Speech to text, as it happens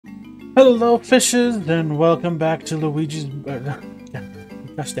Hello, fishes, and welcome back to Luigi's.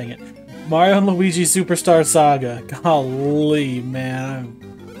 Gosh dang it, Mario and Luigi Superstar Saga. Golly, man,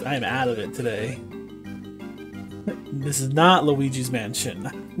 I'm out of it today. This is not Luigi's Mansion.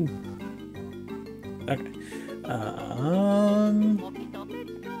 Okay.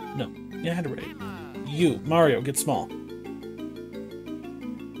 No. Yeah, I had to wait. You, Mario, get small.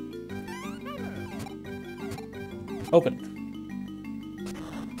 Open.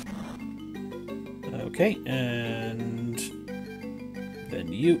 Okay, and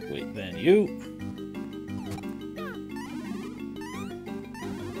then you. Wait, then you.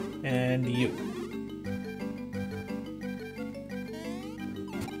 And you.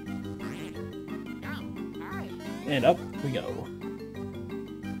 And up we go.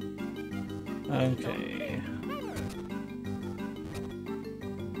 Okay.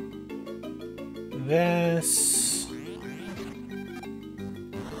 This.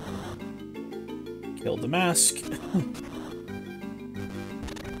 Kill the mask.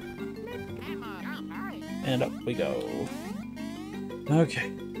 And up we go.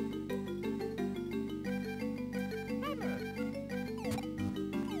 Okay.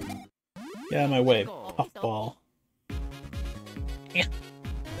 Get out of my way, puffball. Yeah.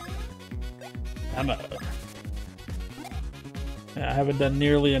 I haven't done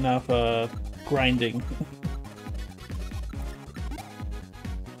nearly enough grinding.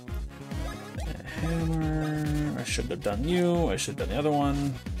 Hammer. I should have done you. I should have done the other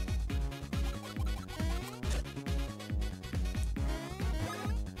one.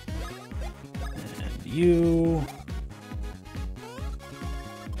 And you.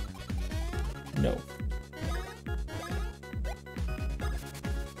 No.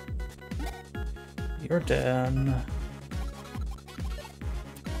 You're done.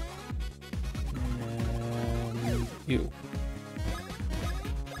 And you.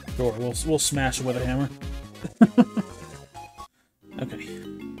 Sure, we'll smash it with a hammer. Okay.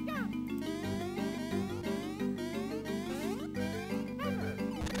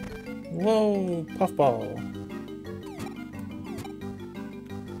 Whoa, puffball.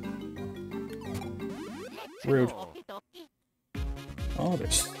 Rude. Oh,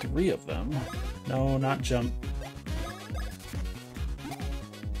 there's 3 of them. No, not jump.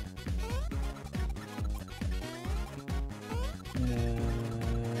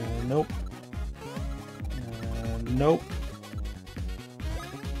 Nope. Nope.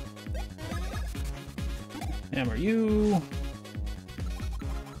 Hammer you.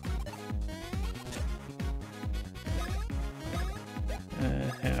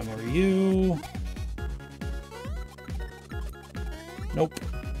 Hammer you. Nope.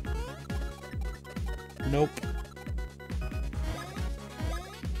 Nope.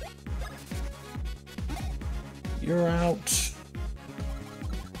 You're out.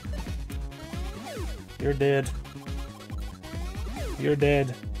 You're dead. You're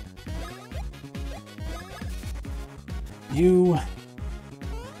dead. You.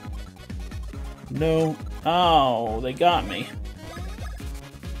 No. Oh, they got me.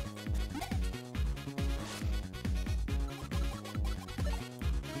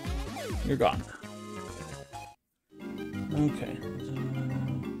 You're gone. Okay.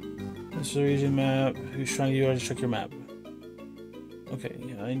 This is a easy map. Who's trying to use to check your map?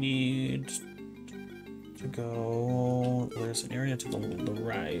 Okay, I need to go. There's an area to the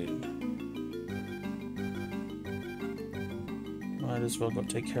right. Might as well go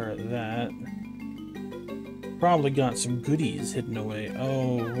take care of that. Probably got some goodies hidden away.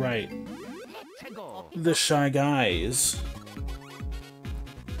 Oh, right. The Shy Guys.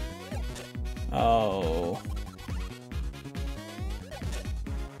 Oh.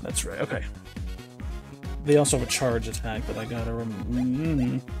 That's right, okay. They also have a charge attack that I gotta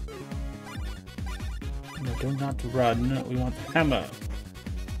remember. No, do not run. We want the hammer.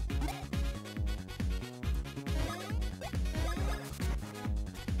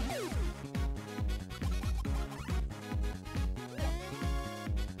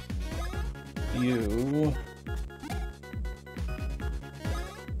 You.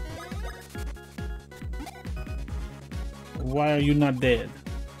 Why are you not dead?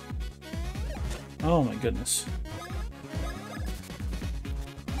 Oh my goodness.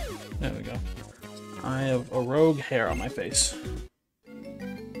 There we go. I have a rogue hair on my face.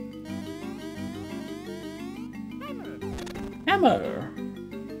 Hammer!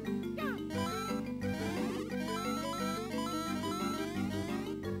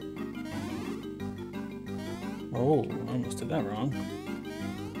 Oh, I almost did that wrong.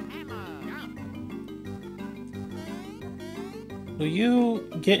 Will you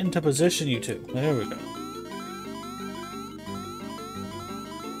get into position, you two? There we go.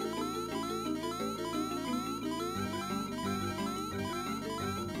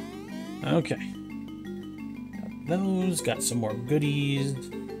 Okay. Got those. Got some more goodies.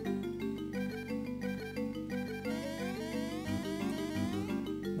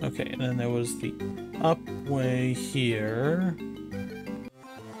 Okay, and then there was the up way here,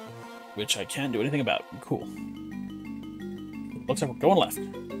 which I can't do anything about. Cool. Looks like we're going left.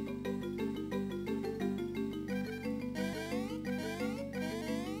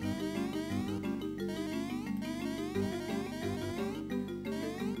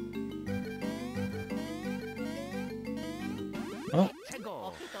 Well,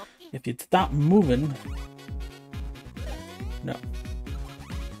 if you'd stop moving... No.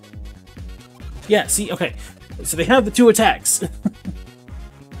 Yeah, see, okay. So they have the 2 attacks.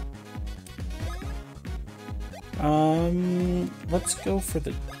 Let's go for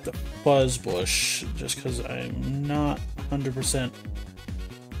the Buzz Bush, just because I'm not 100%.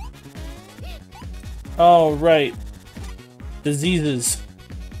 Oh, right. Diseases.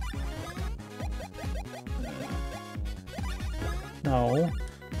 No.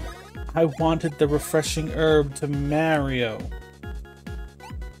 I wanted the refreshing herb to Mario.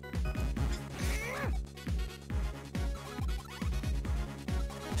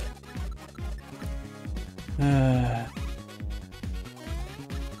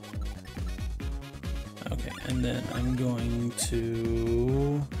 Okay, and then I'm going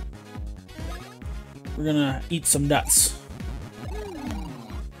to... We're gonna eat some nuts.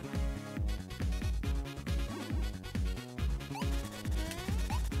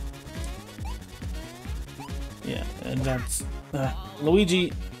 Yeah, and that's...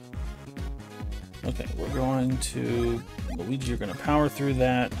 Luigi! Okay, we're going to... Luigi, you're gonna power through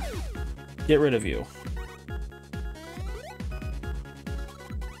that. Get rid of you.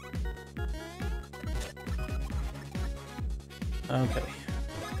 Okay.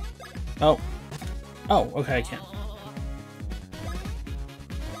 Oh. Oh, okay, I can.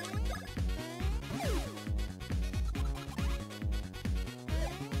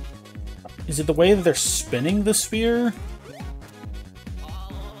 Is it the way that they're spinning the sphere?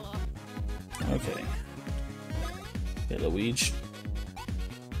 Okay. Okay, Luigi.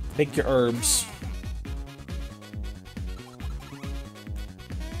 Take your herbs.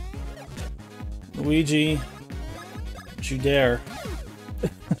 Luigi. Don't you dare.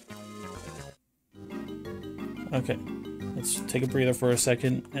 Okay. Let's take a breather for a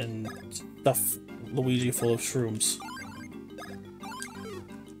second and stuff Luigi full of shrooms.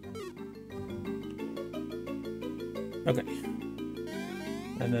 Okay.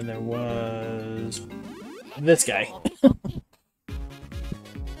 And then there was this guy.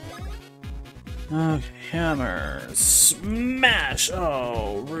 Okay, hammer. Smash!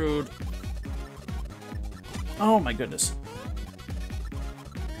 Oh, rude. Oh my goodness.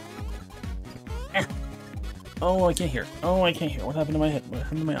 Oh, I can't hear. Oh, I can't hear. What happened to my head? What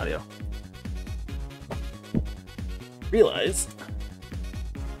happened to my audio? Realized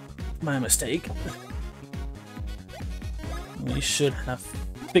my mistake. We should have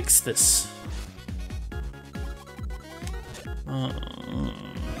fixed this.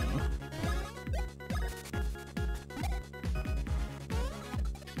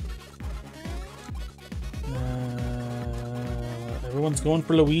 Everyone's going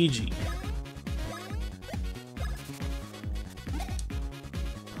for Luigi.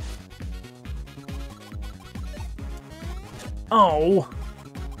 Oh!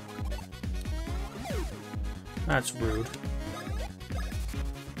 That's rude.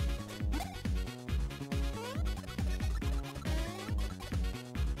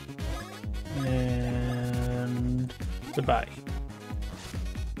 And goodbye.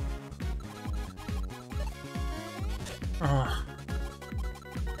 Ugh.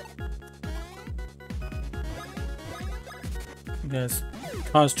 You guys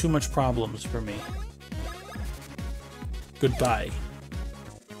caused too much problems for me. Goodbye.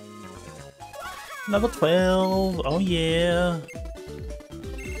 Level 12. Oh yeah.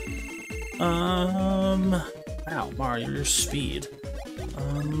 Wow, Mario, your speed.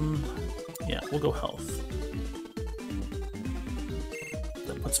 Yeah, we'll go health.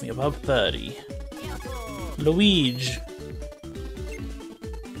 That puts me above 30. Luigi.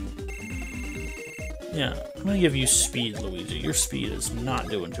 Yeah, I'm gonna give you speed, Luigi. Your speed is not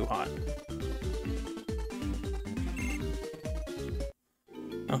doing too hot.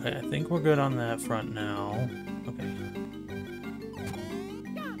 Okay, I think we're good on that front now. Okay.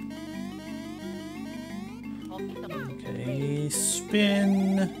 Okay,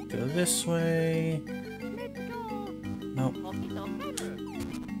 spin. Go this way. Nope.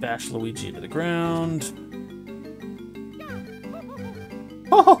 Bash Luigi into the ground.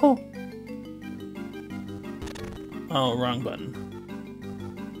 Oh! Oh, wrong button.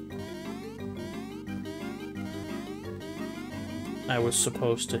 I was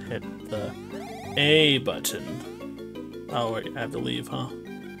supposed to hit the A button. Oh wait, I have to leave, huh?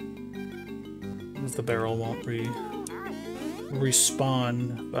 Because the barrel won't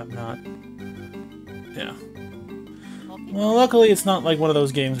respawn, but I'm not... Yeah. Well, luckily it's not like one of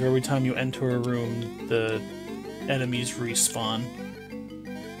those games where every time you enter a room, the enemies respawn.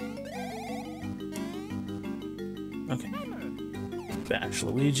 Okay. Bash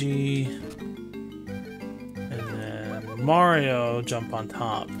Luigi. And then Mario jump on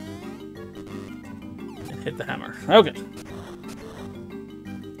top. And hit the hammer. Okay.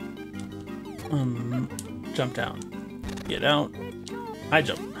 Jump down. Get out. I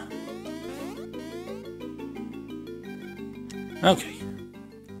jump. Okay.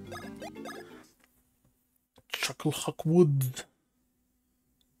 Chucklehuck Wood.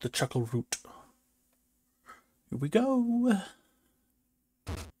 The Chuckleroot. Here we go.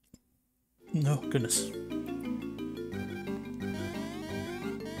 No, goodness.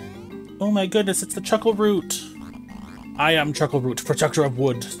 Oh my goodness, it's the Chuckleroot. I am Chuckleroot, protector of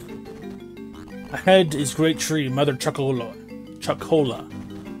wood. Ahead is Great Tree, Mother Chuckola.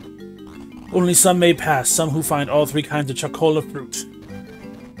 Only some may pass, some who find all three kinds of chuckola fruit.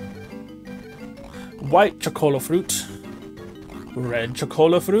 White chuckola fruit, red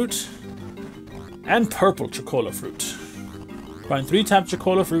chuckola fruit, and purple chuckola fruit. Find 3 types of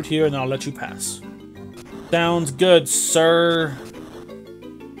chuckola fruit here and I'll let you pass. Sounds good, sir.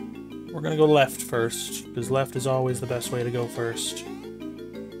 We're gonna go left first, because left is always the best way to go first.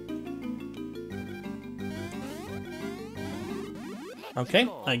 Okay,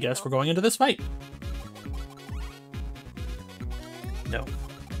 I guess we're going into this fight. No.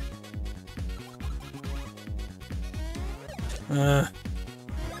 And...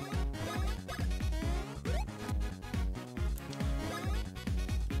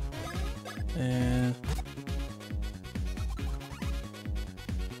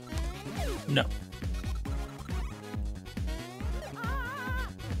 No.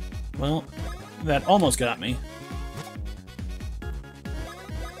 Well, that almost got me.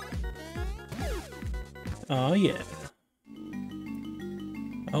 Oh, yeah.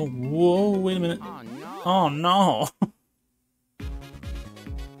 Oh, whoa, wait a minute. Oh, no.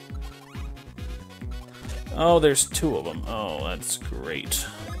 Oh, there's 2 of them. Oh, that's great.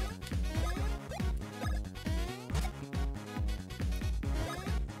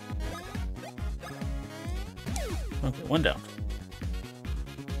 Okay, 1 down.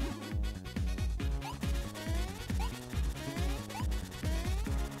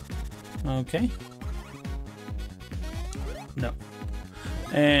 Okay. No.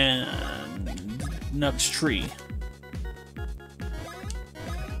 And next tree.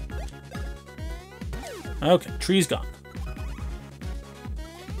 Okay, tree's gone.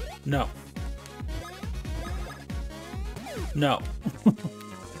 No. No.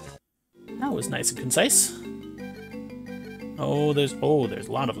 That was nice and concise. Oh, there's a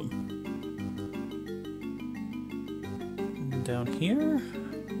lot of them. Down here?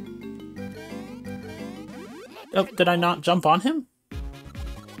 Oh, did I not jump on him?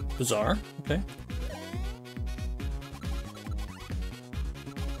 Bizarre. Okay.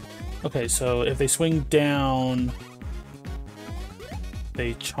 Okay, so if they swing down,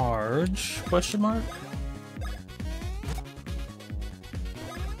 they charge? Question mark?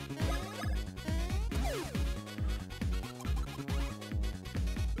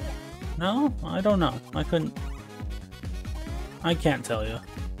 No? I don't know. I can't tell you.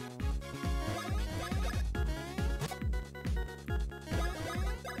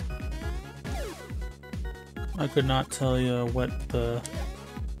 I could not tell you what the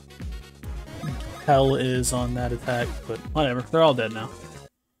hell is on that attack, but whatever. They're all dead now.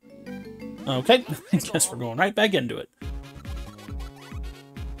 Okay, I guess we're going right back into it.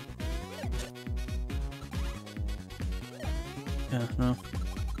 Yeah, no.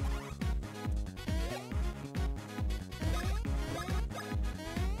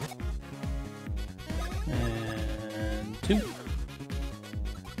 And 2.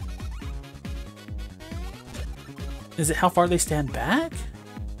 Is it how far they stand back?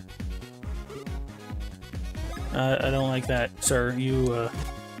 I don't like that, sir. You,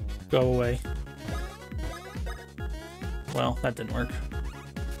 go away. Well, that didn't work.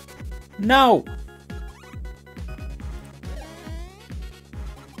 No!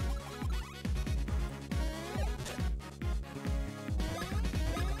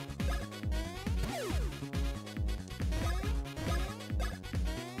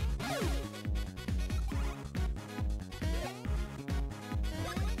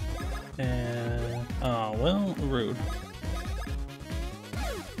 And, oh, well, rude.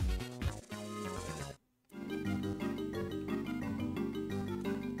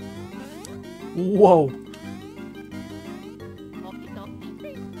 Whoa.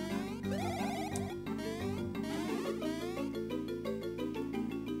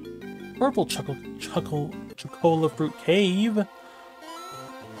 Purple chuckola fruit cave.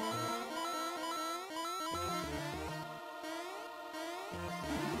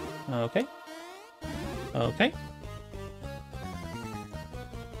 Okay. Okay.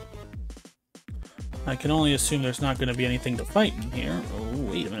 I can only assume there's not going to be anything to fight in here. Oh,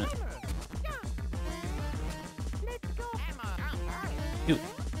 wait a minute. You.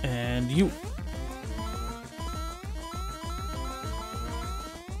 And you.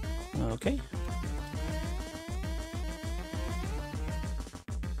 Okay.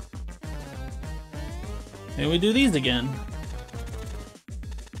 And we do these again.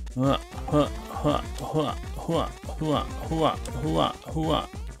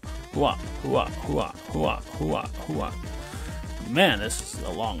 Man, this is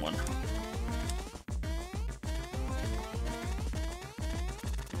a long one.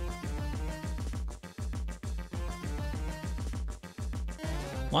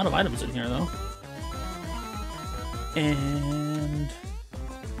 A lot of items in here, though. And...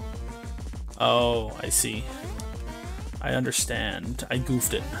 oh, I see. I understand. I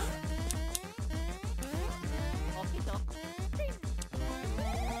goofed it.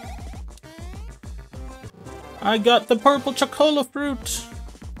 I got the purple chuckola fruit!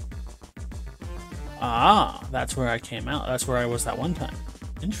 Ah, that's where I came out. That's where I was that one time.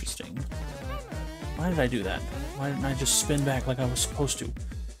 Interesting. Why did I do that? Why didn't I just spin back like I was supposed to?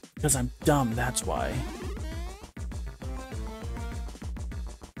 Because I'm dumb, that's why.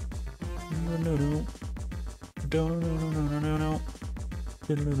 No.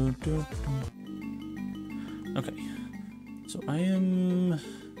 Okay. So I am...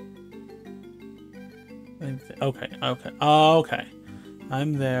 Okay.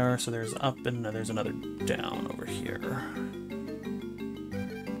 I'm there, so there's up and there's another down over here.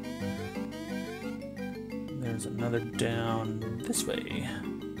 There's another down this way.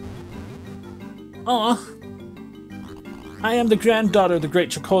 Aw! I am the granddaughter of the Great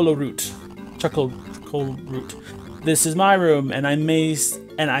Chuckleroot. Chuckleroot. This is my room, and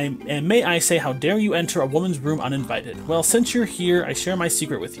may I say, how dare you enter a woman's room uninvited? Well, since you're here, I share my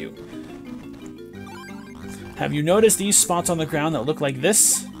secret with you. Have you noticed these spots on the ground that look like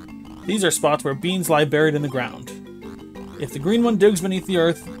this? These are spots where beans lie buried in the ground. If the green one digs beneath the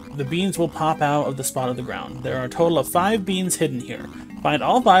earth, the beans will pop out of the spot of the ground. There are a total of 5 beans hidden here. Find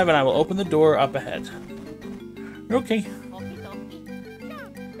all 5 and I will open the door up ahead. Okay.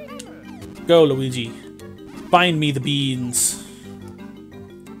 Go, Luigi. Find me the beans.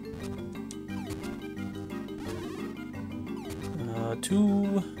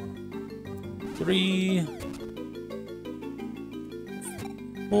 Two, 3,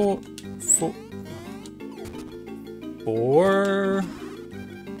 4,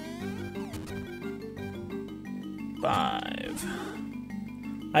 5.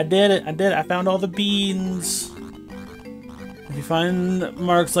 I did it. I found all the beans. If you find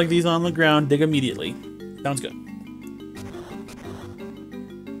marks like these on the ground, dig immediately. Sounds good.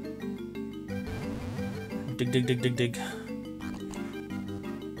 Dig.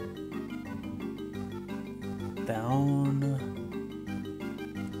 Down.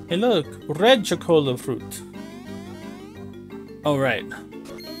 Hey look, red chuckola fruit. Oh right.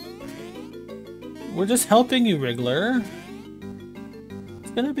 We're just helping you, Wriggler.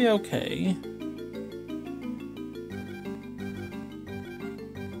 It's gonna be okay.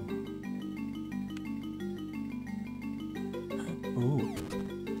 Ooh.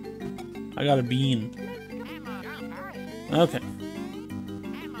 I got a bean. Okay.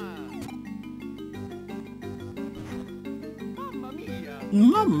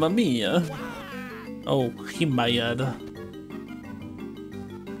 Mamma mia! Oh, Himayad.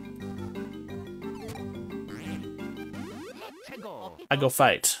 I go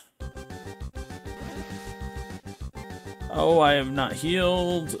fight. Oh, I have not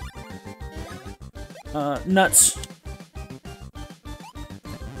healed. Nuts.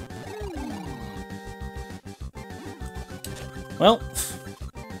 Well.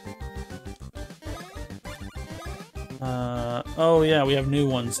 Oh yeah, we have new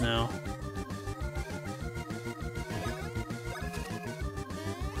ones now.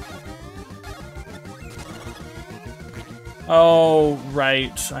 Oh,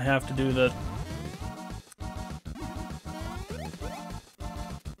 right. I have to do the...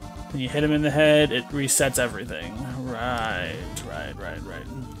 When you hit him in the head, it resets everything. Right.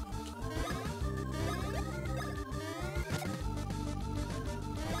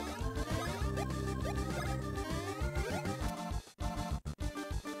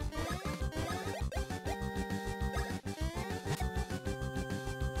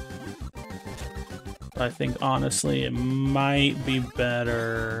 I think, honestly, it might be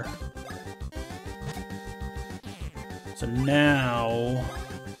better. So now...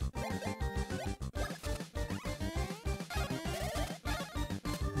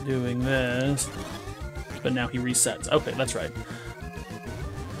 doing this. But now he resets. Okay, that's right.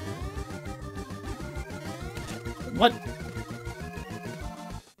 What?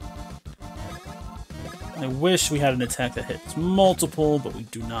 I wish we had an attack that hits multiple, but we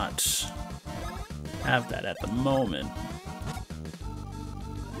do not have that at the moment.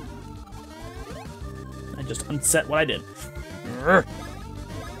 I just unset what I did.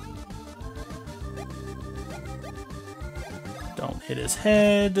 Don't hit his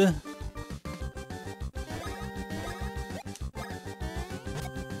head.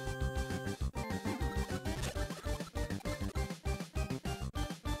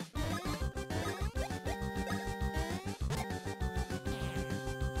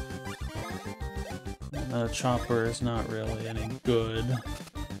 Chopper is not really any good.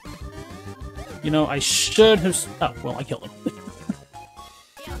 You know, I should have... Oh, well, I killed him.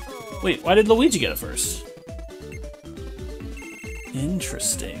 Wait, why did Luigi get it first?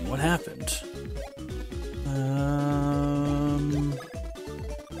 Interesting. What happened?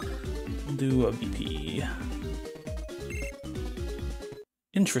 Do a BP.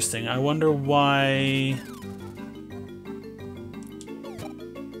 Interesting. I wonder why...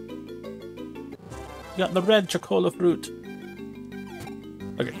 Got the red Chuckleroot.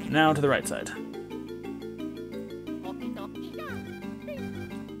 Okay, now to the right side.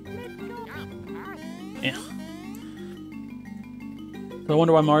 Yeah. So I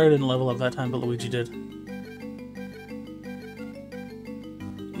wonder why Mario didn't level up that time, but Luigi did.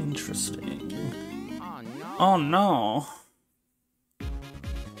 Interesting. Oh no.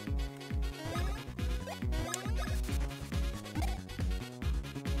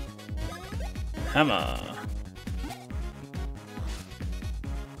 Hammer.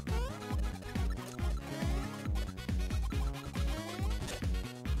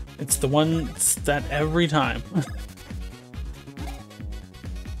 It's the one that every time.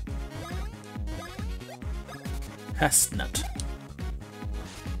 Chestnut.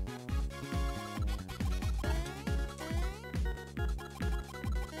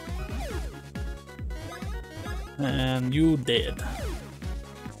 And you dead.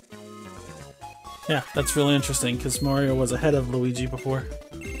 Yeah, that's really interesting, because Mario was ahead of Luigi before.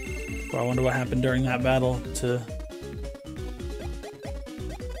 So I wonder what happened during that battle to...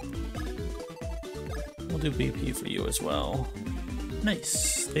 We'll do BP for you as well.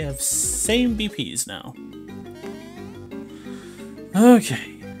 Nice. They have same BPs now.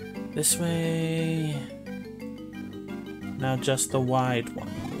 Okay. This way... Now just the wide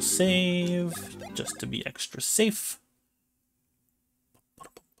one. We'll save, just to be extra safe.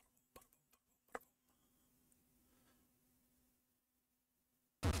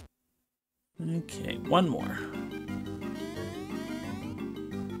 Okay, one more.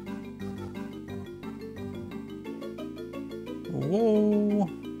 Whoa!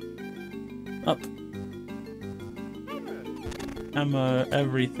 Up. Hammer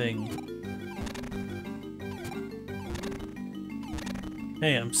everything.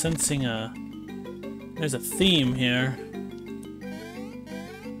 Hey, I'm sensing there's a theme here.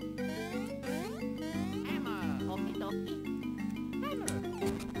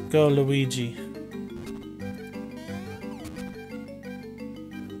 Go, Luigi.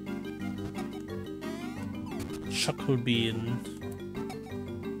 Chucklebean.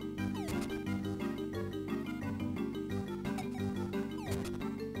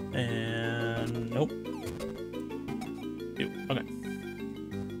 And nope. Ew, okay.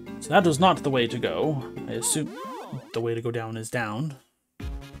 So that was not the way to go. I assume the way to go down is down.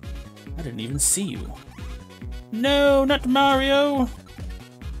 I didn't even see you. No, not Mario!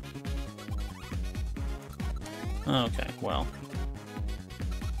 Okay, well.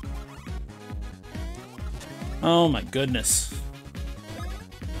 Oh my goodness.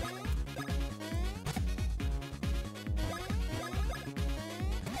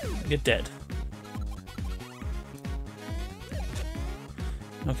 Get dead.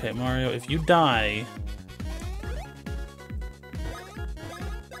 Okay, Mario, if you die...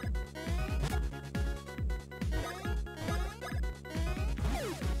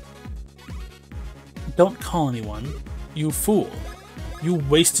 Don't call anyone, you fool. You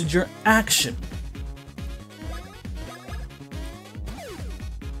wasted your action.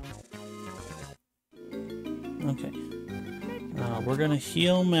 Okay. We're gonna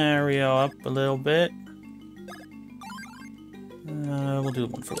heal Mario up a little bit. We'll do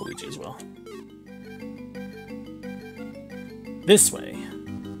one for Luigi as well. This way.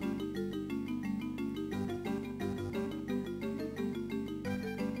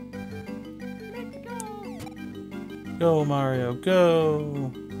 Go, Mario,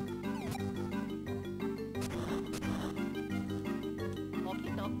 go!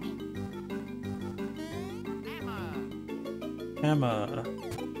 Hammer.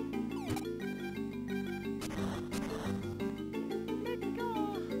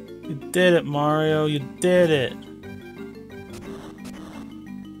 You did it, Mario. You did it.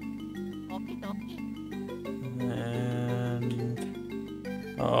 And...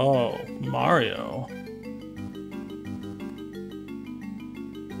 oh, Mario.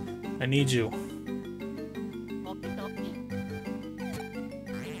 I need you.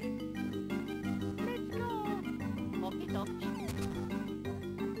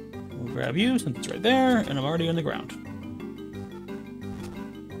 We'll grab you since it's right there, and I'm already on the ground.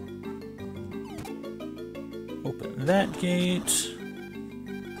 Open that gate.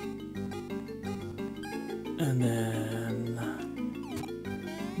 And then...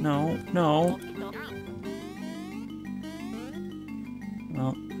 no, no.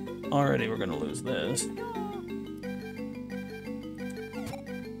 Well, already we're gonna lose this.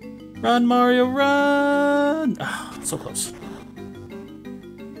 Run, Mario, run! Ah, so close.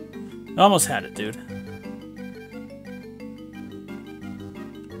 I almost had it, dude.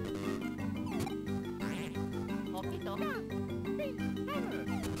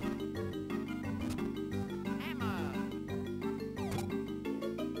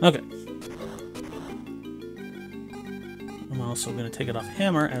 Okay. I'm also going to take it off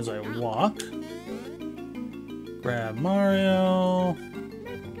hammer as I walk. Grab Mario.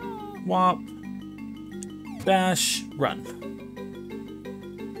 Whop. Bash. Run.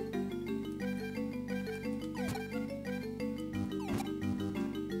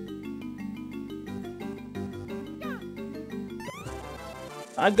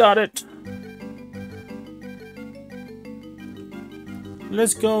 I got it.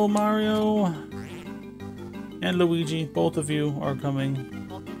 Let's go, Mario. And Luigi, both of you are coming.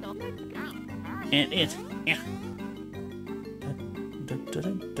 And it. Yeah.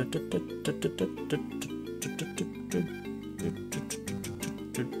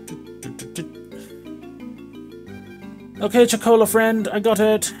 Okay, Chucklehuck friend, I got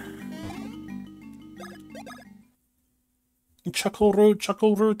it. Chuckleroot,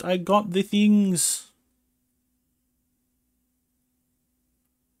 Chuckleroot, I got the things.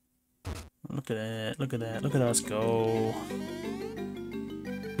 Look at that, look at that, look at us go.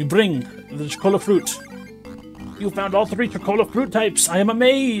 We bring the Chuckleroot. You found all 3 Chuckleroot types. I am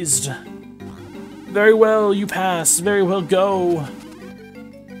amazed. Very well, you pass. Very well, go.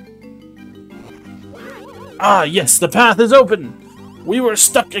 Ah, yes, the path is open. We were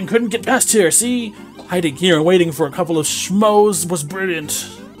stuck and couldn't get past here, see? Hiding here and waiting for a couple of schmoes was brilliant.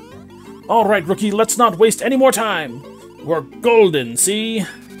 All right, rookie, let's not waste any more time. We're golden, see?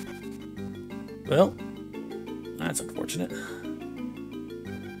 Well, that's unfortunate.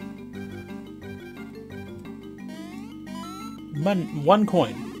 One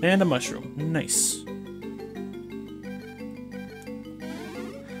coin and a mushroom. Nice.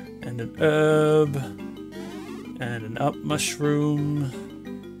 And an herb. And an up mushroom.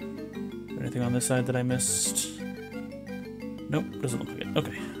 Anything on this side that I missed? Nope, doesn't look like it.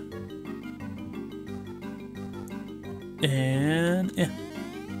 Okay. And yeah.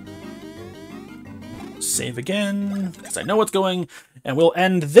 Save again, because I know what's going, and we'll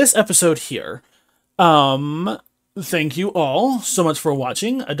end this episode here. Thank you all so much for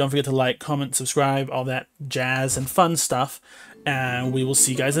watching. Don't forget to like, comment, subscribe, all that jazz and fun stuff. And we will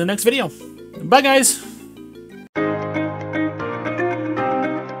see you guys in the next video. Bye, guys!